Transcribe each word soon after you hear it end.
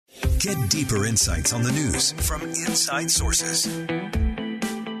Get deeper insights on the news from inside sources.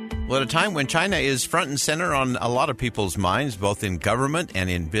 Well, at a time when China is front and center on a lot of people's minds, both in government and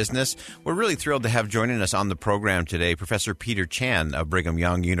in business, we're really thrilled to have joining us on the program today Professor Peter Chan of Brigham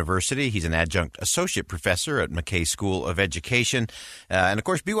Young University. He's an adjunct associate professor at McKay School of Education. And, of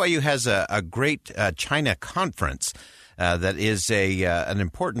course, BYU has a great China conference that is an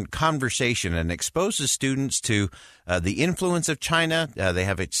important conversation and exposes students to the influence of China. They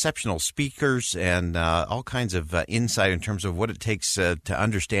have exceptional speakers and all kinds of insight in terms of what it takes to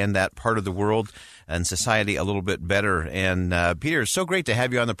understand that part of the world and society a little bit better. And Peter, it's so great to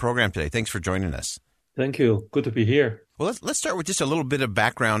have you on the program today. Thanks for joining us. Thank you. Good to be here. Well, let's start with just a little bit of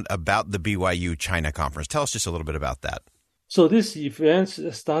background about the BYU China Conference. Tell us just a little bit about that. So this event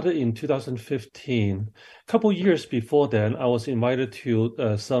started in 2015. A couple years before then, I was invited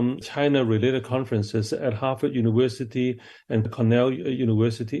to some China-related conferences at Harvard University and Cornell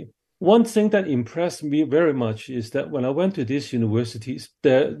University. One thing that impressed me very much is that when I went to these universities,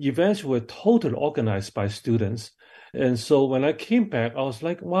 the events were totally organized by students. And so when I came back, I was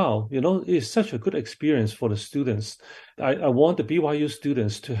like, wow, it's such a good experience for the students. I want the BYU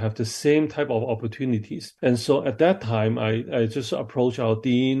students to have the same type of opportunities. And so at that time, I just approached our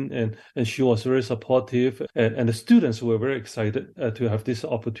dean and she was very supportive. And the students were very excited to have this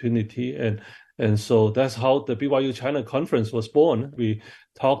opportunity. And so that's how the BYU China Conference was born. We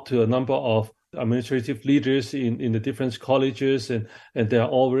talked to a number of administrative leaders in the different colleges, and they are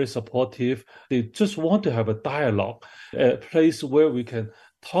all very supportive. They just want to have a dialogue, a place where we can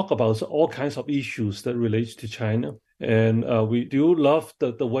talk about all kinds of issues that relate to China. And we do love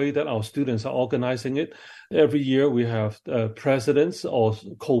the way that our students are organizing it. Every year we have presidents or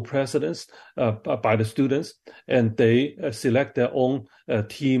co-presidents by the students, and they select their own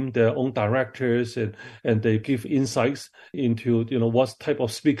team, their own directors, and they give insights into what type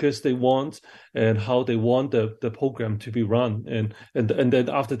of speakers they want and how they want the program to be run. And then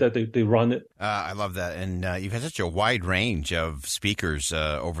after that they run it. I love that. And you've had such a wide range of speakers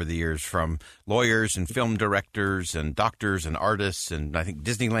over the years, from lawyers and film directors and doctors and artists, and I think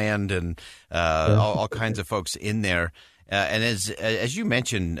Disneyland and all kinds of folks in there. And as you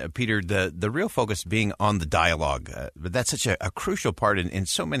mentioned, Peter, the real focus being on the dialogue. But that's such a crucial part in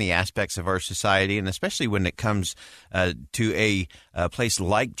so many aspects of our society, and especially when it comes to a place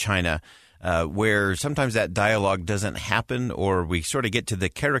like China, where sometimes that dialogue doesn't happen, or we sort of get to the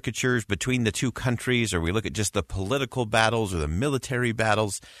caricatures between the two countries, or we look at just the political battles or the military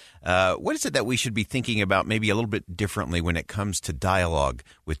battles. What is it that we should be thinking about maybe a little bit differently when it comes to dialogue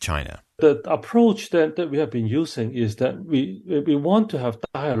with China? The approach that we have been using is that we want to have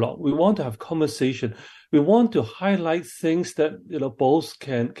dialogue. We want to have conversation. We want to highlight things that both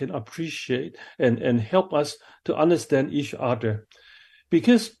can appreciate and help us to understand each other.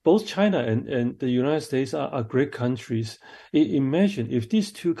 Because both China and the United States are great countries. Imagine if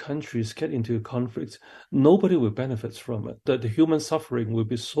these two countries get into a conflict, nobody will benefit from it. The human suffering will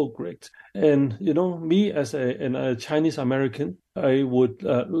be so great. And, me as a Chinese American, I would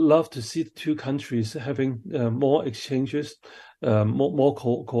love to see the two countries having more exchanges, more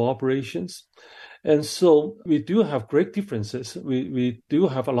cooperations. And so we do have great differences. We do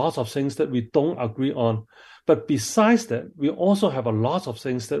have a lot of things that we don't agree on. But besides that, we also have a lot of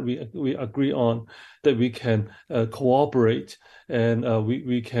things that we agree on, that we can cooperate, and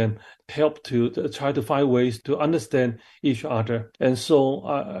we can help to try to find ways to understand each other. And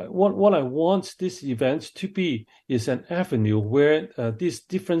so what I want this event to be is an avenue where these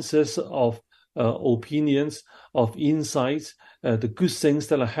differences of opinions, of insights, the good things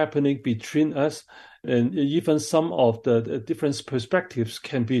that are happening between us, and even some of the different perspectives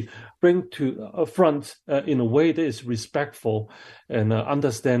can be bring to a front in a way that is respectful and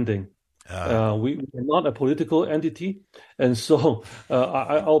understanding. We are not a political entity, and so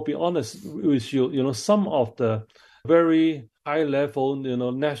I'll be honest with you. Some of the very high level,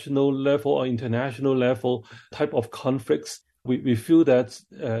 national level or international level type of conflicts, we feel that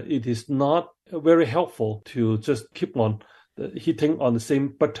it is not very helpful to just keep on hitting on the same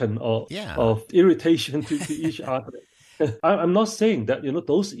button of irritation to each other. I'm not saying that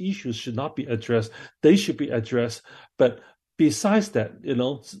those issues should not be addressed. They should be addressed. But besides that,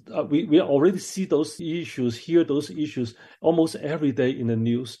 we already see those issues, hear those issues almost every day in the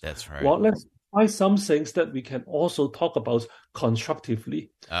news. That's right. Well, let's find some things that we can also talk about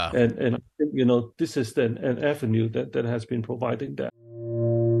constructively. And I think this is an avenue that has been providing that.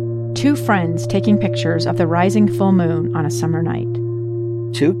 Two friends taking pictures of the rising full moon on a summer night.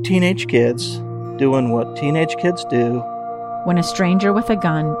 Two teenage kids doing what teenage kids do. When a stranger with a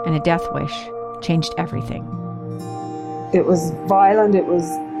gun and a death wish changed everything. It was violent, it was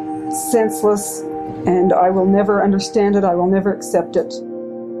senseless, and I will never understand it. I will never accept it.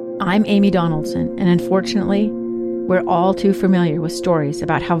 I'm Amy Donaldson, and unfortunately, we're all too familiar with stories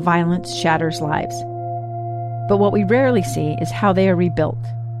about how violence shatters lives. But what we rarely see is how they are rebuilt.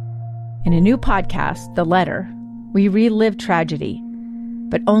 In a new podcast, The Letter, we relive tragedy,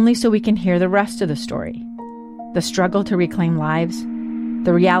 but only so we can hear the rest of the story. The struggle to reclaim lives,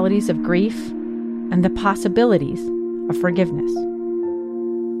 the realities of grief, and the possibilities of forgiveness.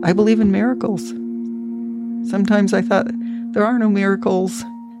 I believe in miracles. Sometimes I thought, there are no miracles.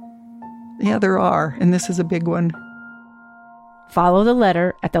 Yeah, there are, and this is a big one. Follow The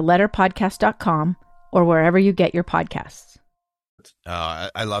Letter at theletterpodcast.com or wherever you get your podcasts.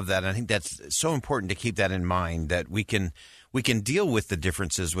 I love that. And I think that's so important to keep that in mind, that we can deal with the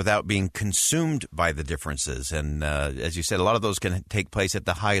differences without being consumed by the differences. And as you said, a lot of those can take place at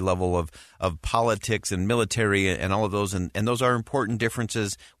the high level of politics and military and all of those. And those are important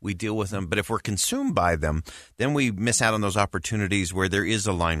differences. We deal with them. But if we're consumed by them, then we miss out on those opportunities where there is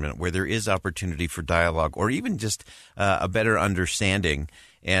alignment, where there is opportunity for dialogue, or even just a better understanding.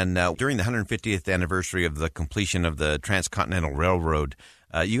 And during the 150th anniversary of the completion of the Transcontinental Railroad,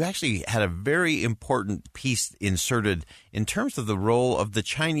 you actually had a very important piece inserted in terms of the role of the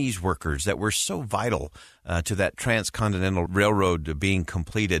Chinese workers that were so vital to that Transcontinental Railroad being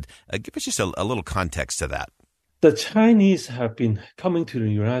completed. Give us just a little context to that. The Chinese have been coming to the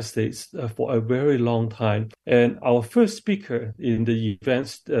United States for a very long time. And our first speaker in the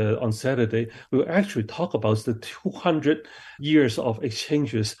events on Saturday will actually talk about the 200 years of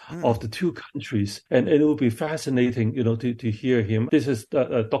exchanges of the two countries. And it will be fascinating, to hear him. This is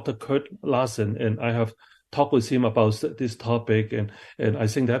Dr. Kurt Larson, and I have talked with him about this topic. And I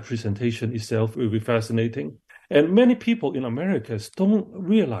think that presentation itself will be fascinating. And many people in America don't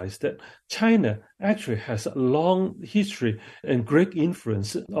realize that China actually has a long history and great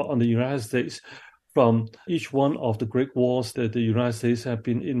influence on the United States, from each one of the great wars that the United States have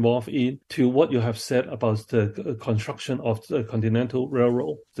been involved in to what you have said about the construction of the Continental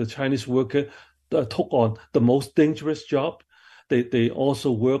Railroad. The Chinese worker took on the most dangerous job. They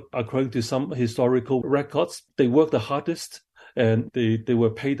also work, according to some historical records, they work the hardest, and they were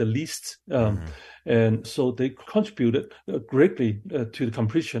paid the least. And so they contributed greatly to the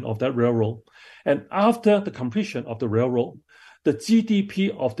completion of that railroad. And after the completion of the railroad, the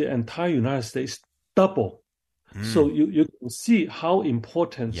GDP of the entire United States doubled. So you can see how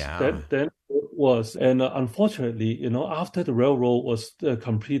important that then was. And unfortunately, after the railroad was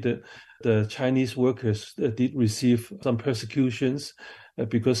completed, the Chinese workers did receive some persecutions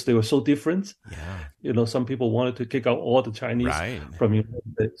because they were so different. Some people wanted to kick out all the Chinese from the United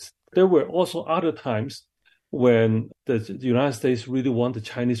States. There were also other times when the United States really want the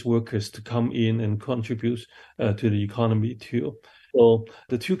Chinese workers to come in and contribute to the economy too. So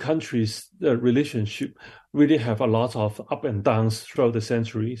the two countries' relationship really have a lot of up and downs throughout the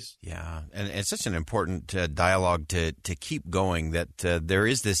centuries. Yeah, and it's such an important dialogue to keep going, that there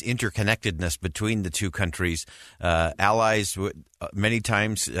is this interconnectedness between the two countries, allies many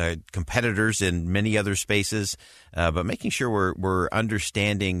times, competitors in many other spaces, but making sure we're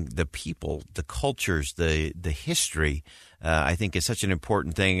understanding the people, the cultures, the history. I think is such an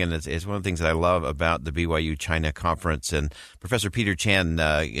important thing, and it's one of the things that I love about the BYU China Conference. And Professor Peter Chan,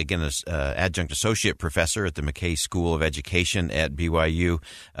 again, is adjunct associate professor at the McKay School of Education at BYU.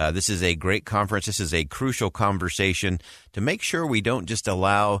 This is a great conference. This is a crucial conversation to make sure we don't just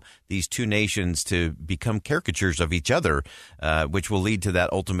allow these two nations to become caricatures of each other, which will lead to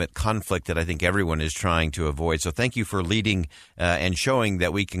that ultimate conflict that I think everyone is trying to avoid. So thank you for leading and showing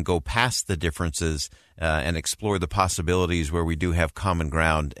that we can go past the differences and explore the possibilities where we do have common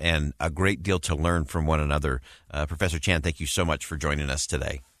ground and a great deal to learn from one another. Professor Chan, thank you so much for joining us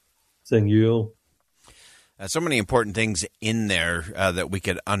today. Thank you. So many important things in there that we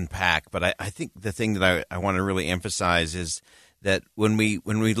could unpack, but I think the thing that I want to really emphasize is that when we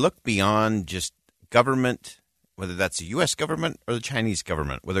look beyond just government, whether that's the U.S. government or the Chinese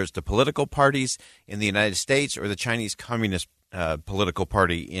government, whether it's the political parties in the United States or the Chinese Communist political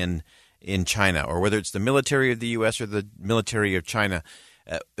party in China, or whether it's the military of the U.S. or the military of China,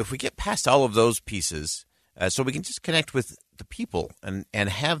 if we get past all of those pieces, so we can just connect with the people and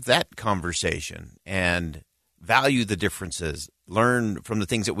have that conversation and value the differences, learn from the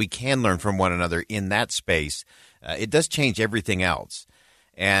things that we can learn from one another in that space, it does change everything else.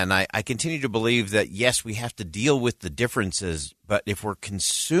 And I continue to believe that, yes, we have to deal with the differences, but if we're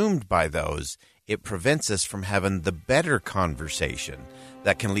consumed by those, it prevents us from having the better conversation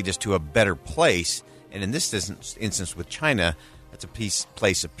that can lead us to a better place. And in this instance with China, That's a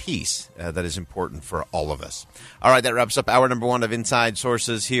place of peace that is important for all of us. All right, that wraps up hour number 1 of Inside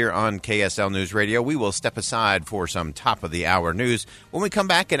Sources here on KSL News Radio. We will step aside for some top-of-the-hour news. When we come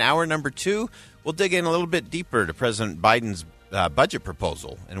back in hour number 2, we'll dig in a little bit deeper to President Biden's budget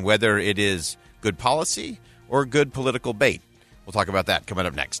proposal and whether it is good policy or good political bait. We'll talk about that coming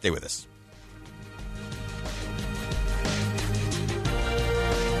up next. Stay with us.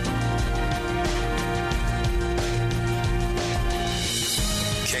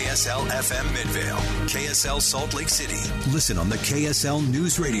 KSL FM Midvale, KSL Salt Lake City. Listen on the KSL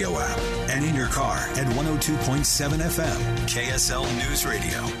News Radio app and in your car at 102.7 FM. KSL News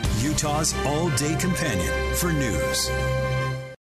Radio, Utah's all-day companion for news.